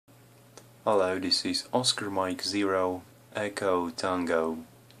Hello, this is Oscar Mike 0 Echo Tango.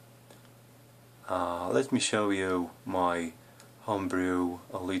 Let me show you my homebrew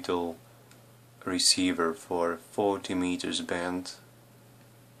a little receiver for 40 meters band.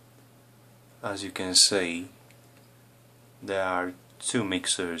 As you can see, there are two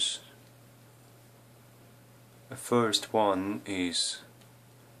mixers. The first one is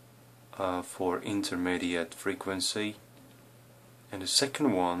for intermediate frequency, and the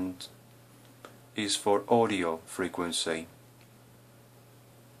second one is for audio frequency.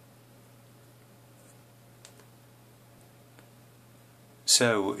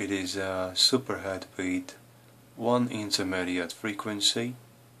 So it is a superhead with one intermediate frequency,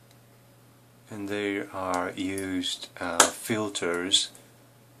 and there are used filters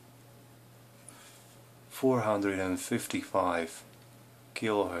 455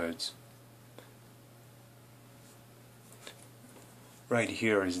 kilohertz. Right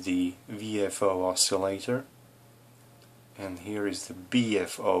here is the VFO oscillator, and here is the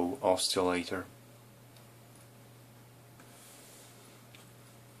BFO oscillator.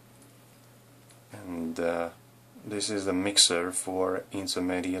 And this is the mixer for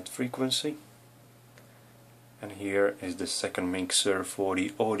intermediate frequency, and here is the second mixer for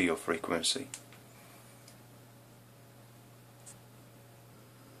the audio frequency.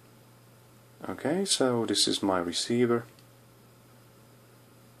 Okay, so this is my receiver.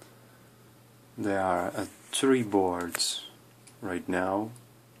 There are 3 boards right now.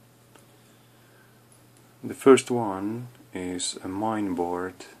 The first one is a main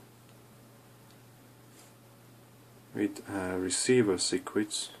board with receiver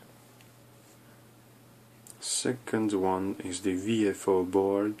circuits. Second one is the VFO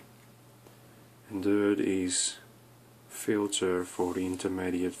board, and third is filter for the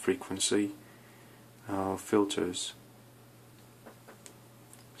intermediate frequency filters.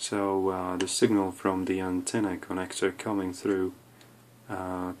 So the signal from the antenna connector coming through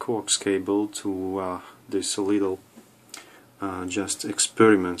coax cable to this little just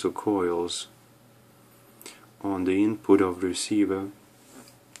experimental coils on the input of the receiver.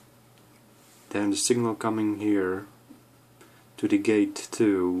 Then the signal coming here to the gate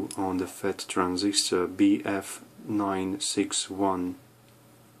 2 on the FET transistor BF961.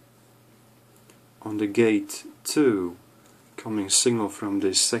 On the gate 2 coming signal from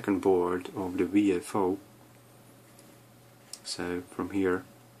the second board of the VFO, so from here.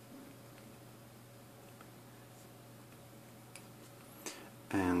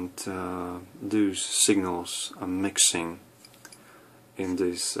 And those signals are mixing in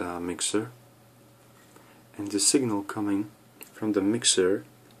this mixer, and the signal coming from the mixer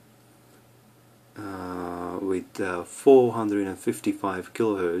with 455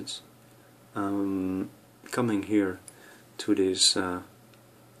 kilohertz coming here to this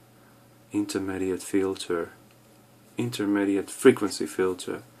intermediate frequency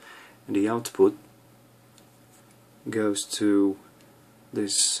filter, and the output goes to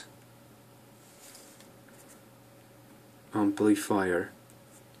this amplifier,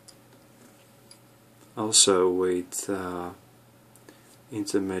 also with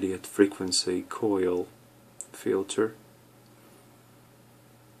intermediate frequency coil filter,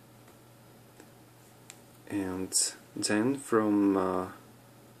 and then from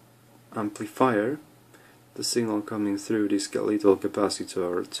amplifier the signal coming through this little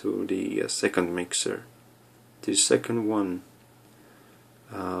capacitor to the second mixer. The second one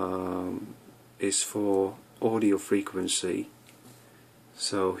is for audio frequency.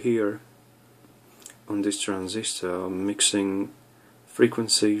 So here on this transistor I'm mixing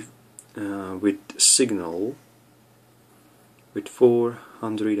frequency with signal with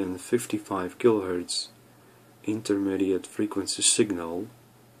 455 kilohertz intermediate frequency signal,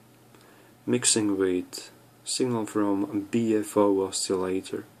 mixing with signal from BFO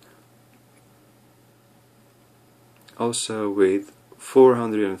oscillator, also with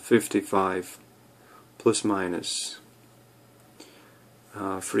 455 plus minus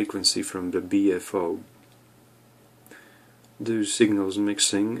frequency from the BFO. Those signals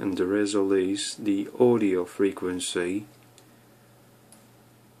mixing, and the result is the audio frequency,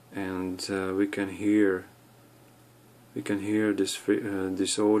 and we can hear this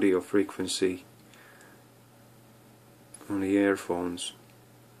audio frequency on the earphones.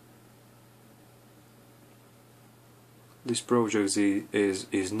 This project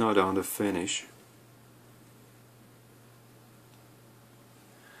is not on the finish,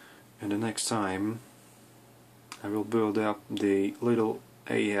 and the next time I will build up the little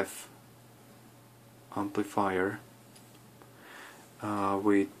AF amplifier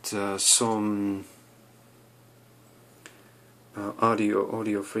with some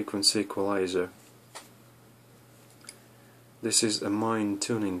audio frequency equalizer. This is a mine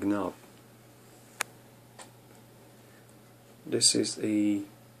tuning knob. This is a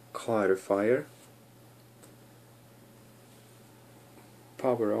clarifier.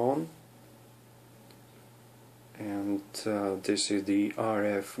 Power on. And this is the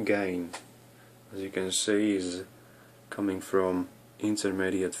RF gain. As you can see, is coming from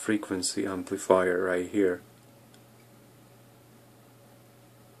intermediate frequency amplifier right here.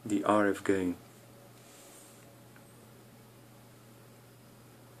 The RF gain.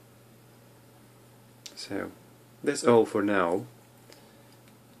 So that's all for now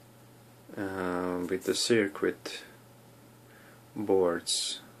with the circuit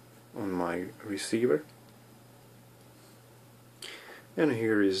boards on my receiver. And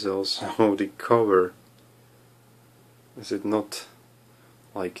here is also the cover. Is it not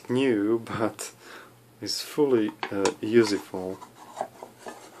like new, but it's fully usable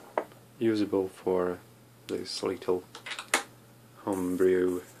for this little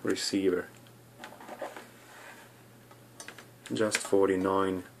homebrew receiver. Just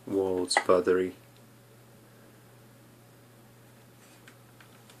 49 volts battery.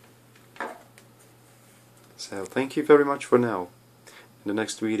 So thank you very much for now. In the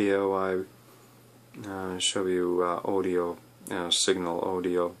next video I show you audio, signal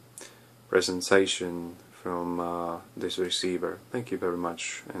audio presentation from this receiver. Thank you very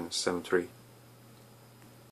much, and 7-3.